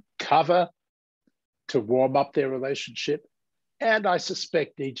given cover to warm up their relationship. And I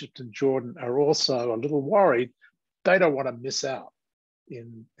suspect Egypt and Jordan are also a little worried. They don't want to miss out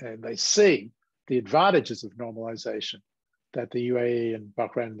and they see the advantages of normalization that the UAE and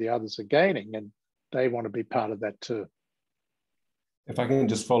Bahrain and the others are gaining, and they want to be part of that too. If I can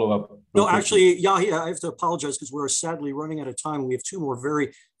just follow up. No, actually, Yahya, I have to apologize because we're sadly running out of time. We have two more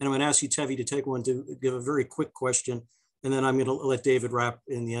and I'm going to ask you, Tevi, to take one to give a very quick question. And then I'm going to let David wrap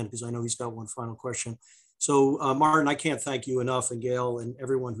in the end because I know he's got one final question. So, Martin, I can't thank you enough, and Gail and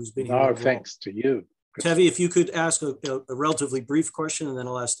everyone who's been here. No, thanks to you. Tevi, if you could ask a relatively brief question, and then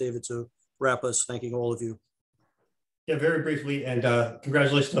I'll ask David to wrap us, thanking all of you. Yeah, very briefly, and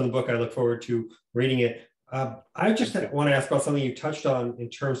congratulations on the book. I look forward to reading it. I just want to ask about something you touched on in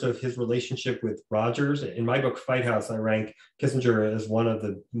terms of his relationship with Rogers. In my book, Fight House, I rank Kissinger as one of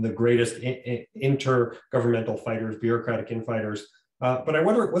the greatest intergovernmental fighters, bureaucratic infighters. But I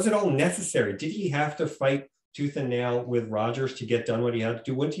wonder, was it all necessary? Did he have to fight tooth and nail with Rogers to get done what he had to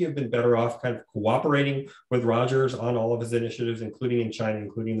do? Wouldn't he have been better off kind of cooperating with Rogers on all of his initiatives, including in China,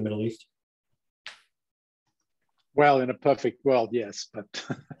 including the Middle East? Well, in a perfect world, yes, but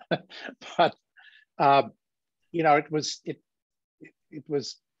it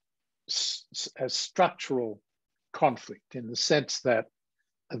was a structural conflict in the sense that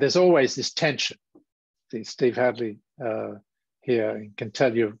there's always this tension. Steve Hadley here can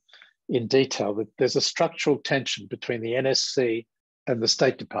tell you in detail that there's a structural tension between the NSC and the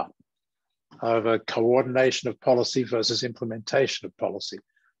State Department over coordination of policy versus implementation of policy.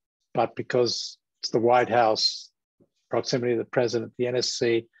 But because it's the White House, proximity to the president, the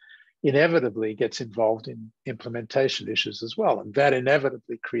NSC inevitably gets involved in implementation issues as well. And that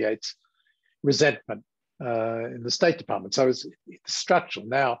inevitably creates resentment in the State Department. So it's structural.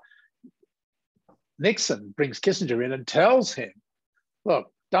 Now, Nixon brings Kissinger in and tells him,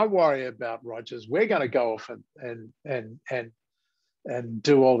 look, don't worry about Rogers. We're going to go off and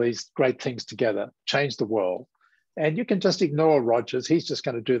do all these great things together, change the world. And you can just ignore Rogers. He's just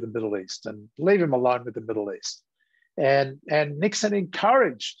going to do the Middle East and leave him alone with the Middle East. And Nixon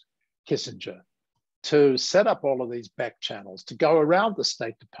encouraged Kissinger to set up all of these back channels, to go around the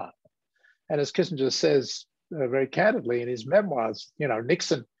State Department. And as Kissinger says very candidly in his memoirs, you know,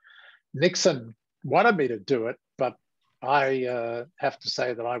 Nixon wanted me to do it, but I have to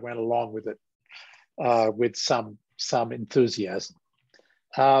say that I went along with it with some enthusiasm.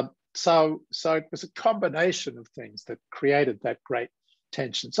 So it was a combination of things that created that great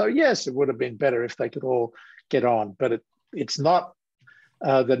tension. So yes, it would have been better if they could all get on, but it's not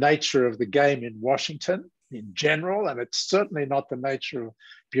the nature of the game in Washington in general, and it's certainly not the nature of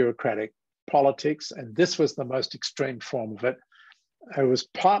bureaucratic politics. And this was the most extreme form of it. It was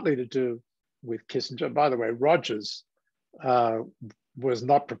partly to do with Kissinger. By the way, Rogers was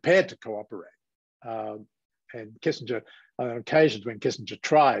not prepared to cooperate. And Kissinger, on occasions when Kissinger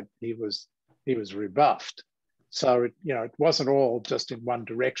tried, he was rebuffed. So it wasn't all just in one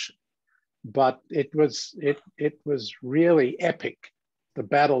direction, but it was really epic, the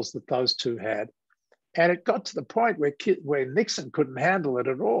battles that those two had, and it got to the point where Nixon couldn't handle it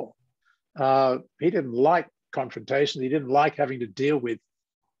at all. He didn't like confrontation. He didn't like having to deal with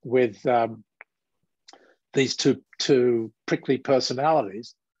these two prickly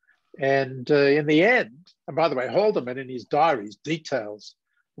personalities. And in the end, and by the way, Haldeman in his diaries details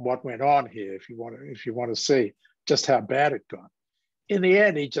what went on here if you want to see just how bad it got. In the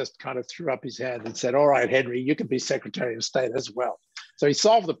end, he just kind of threw up his hand and said, all right, Henry, you can be Secretary of State as well. So he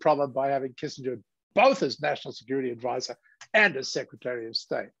solved the problem by having Kissinger both as National Security Advisor and as Secretary of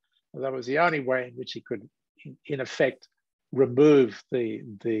State. And that was the only way in which he could, in effect, remove the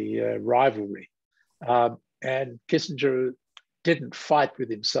rivalry. And Kissinger didn't fight with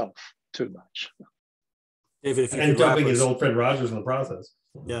himself too much. David, if you and could dumping his old friend Rogers in the process.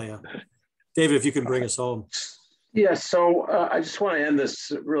 Yeah. David, if you can bring us home. Yeah, so I just want to end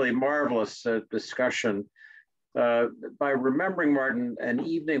this really marvelous discussion by remembering, Martin, an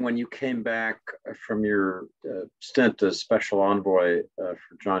evening when you came back from your stint as special envoy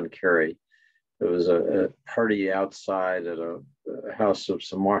for John Kerry. There was a party outside at a house of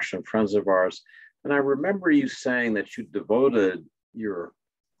some Washington friends of ours. And I remember you saying that you devoted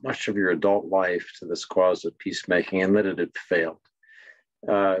much of your adult life to this cause of peacemaking and that it had failed.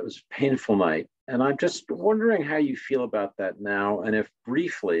 It was a painful night. And I'm just wondering how you feel about that now. And if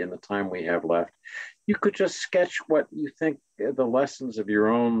briefly, in the time we have left, you could just sketch what you think the lessons of your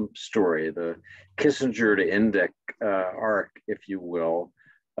own story, the Kissinger to Indyk arc, if you will,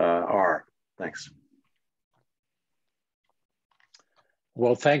 are. Thanks.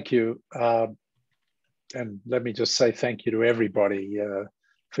 Well, thank you. And let me just say thank you to everybody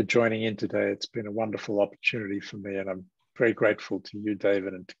for joining in today. It's been a wonderful opportunity for me, and I'm very grateful to you,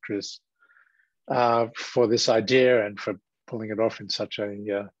 David, and to Chris for this idea and for pulling it off in such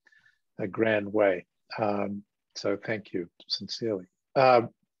a grand way. So thank you sincerely.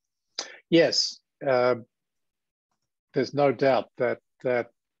 Yes, there's no doubt that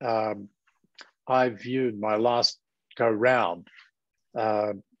I viewed my last go round,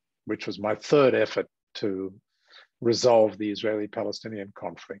 which was my third effort to resolve the Israeli-Palestinian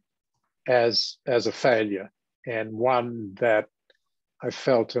conflict, as a failure, and one that I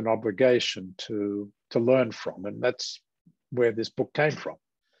felt an obligation to learn from, and that's where this book came from.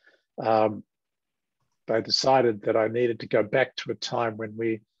 I decided that I needed to go back to a time when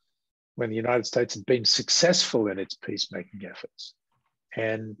the United States had been successful in its peacemaking efforts,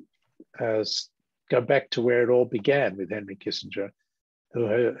 and go back to where it all began with Henry Kissinger,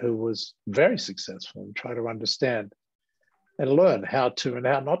 who was very successful, and try to understand and learn how to and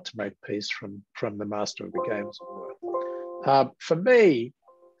how not to make peace from the master of the game, as it were. For me,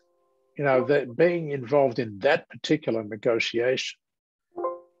 that being involved in that particular negotiation,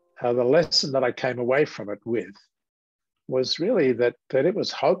 the lesson that I came away from it with was really that it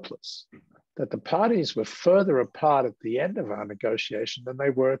was hopeless, that the parties were further apart at the end of our negotiation than they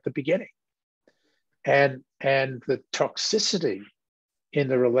were at the beginning. And the toxicity in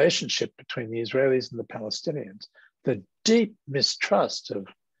the relationship between the Israelis and the Palestinians, the deep mistrust of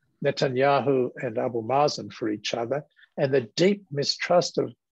Netanyahu and Abu Mazen for each other, and the deep mistrust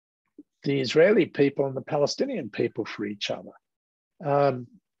of the Israeli people and the Palestinian people for each other,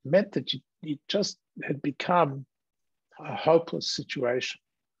 meant that it just had become a hopeless situation.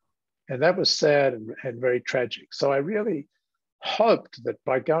 And that was sad and very tragic. So I really hoped that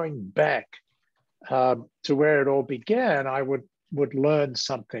by going back to where it all began, I would learn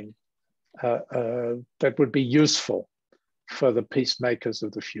something that would be useful for the peacemakers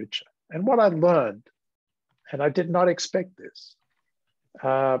of the future. And what I learned, and I did not expect this,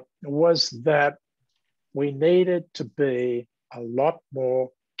 was that we needed to be a lot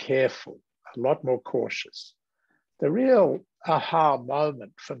more careful, a lot more cautious. The real aha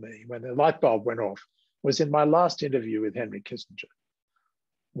moment for me when the light bulb went off was in my last interview with Henry Kissinger,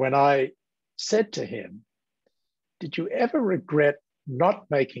 when I said to him, did you ever regret not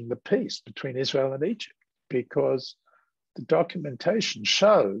making the peace between Israel and Egypt? Because the documentation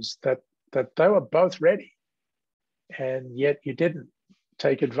shows that they were both ready, and yet you didn't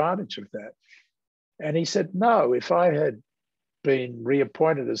take advantage of that. And he said, no, if I had been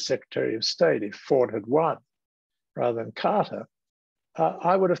reappointed as Secretary of State, if Ford had won rather than Carter,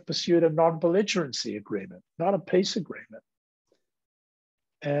 I would have pursued a non-belligerency agreement, not a peace agreement.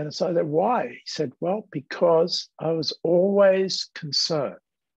 And so I said, why? He said, well, because I was always concerned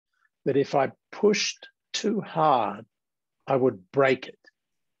that if I pushed too hard, I would break it.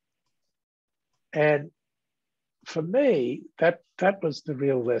 And for me, that was the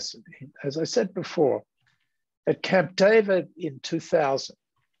real lesson. As I said before, at Camp David in 2000,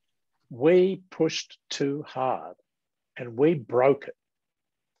 we pushed too hard and we broke it.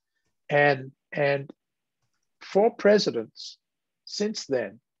 And 4 presidents since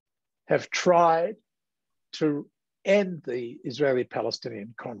then have tried to end the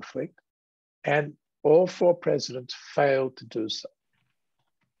Israeli-Palestinian conflict, and all 4 presidents failed to do so.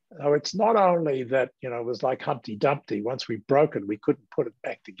 So it's not only that, it was like Humpty Dumpty. Once we broke it, we couldn't put it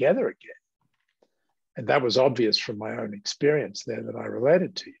back together again. And that was obvious from my own experience there that I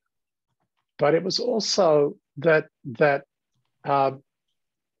related to you. But it was also that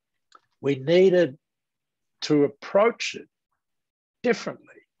we needed to approach it differently.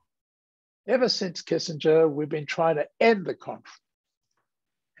 Ever since Kissinger, we've been trying to end the conflict.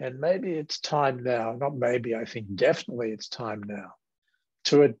 And maybe it's time now, not maybe, I think definitely it's time now,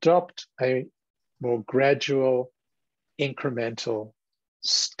 to adopt a more gradual, incremental,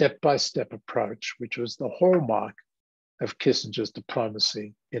 step-by-step approach, which was the hallmark of Kissinger's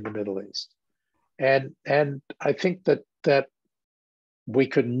diplomacy in the Middle East. And I think that we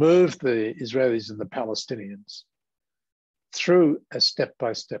could move the Israelis and the Palestinians through a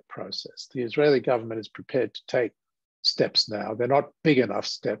step-by-step process. The Israeli government is prepared to take steps now. They're not big enough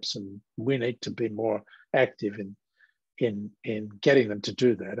steps, and we need to be more active in getting them to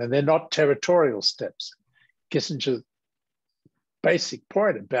do that. And they're not territorial steps. Kissinger's basic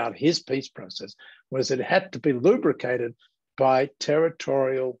point about his peace process was it had to be lubricated by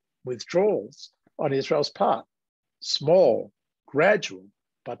territorial withdrawals on Israel's part. Small, gradual,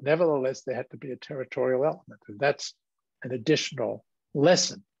 but nevertheless, there had to be a territorial element. And that's an additional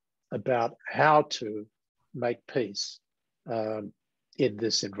lesson about how to make peace in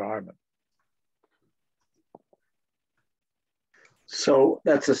this environment. So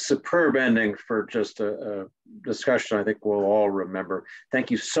that's a superb ending for just a discussion I think we'll all remember.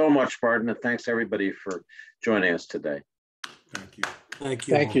 Thank you so much, Martin, and thanks everybody for joining us today. Thank you. Thank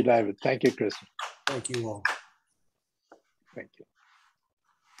you. Thank you, David. Thank you, Chris. Thank you all. Thank you.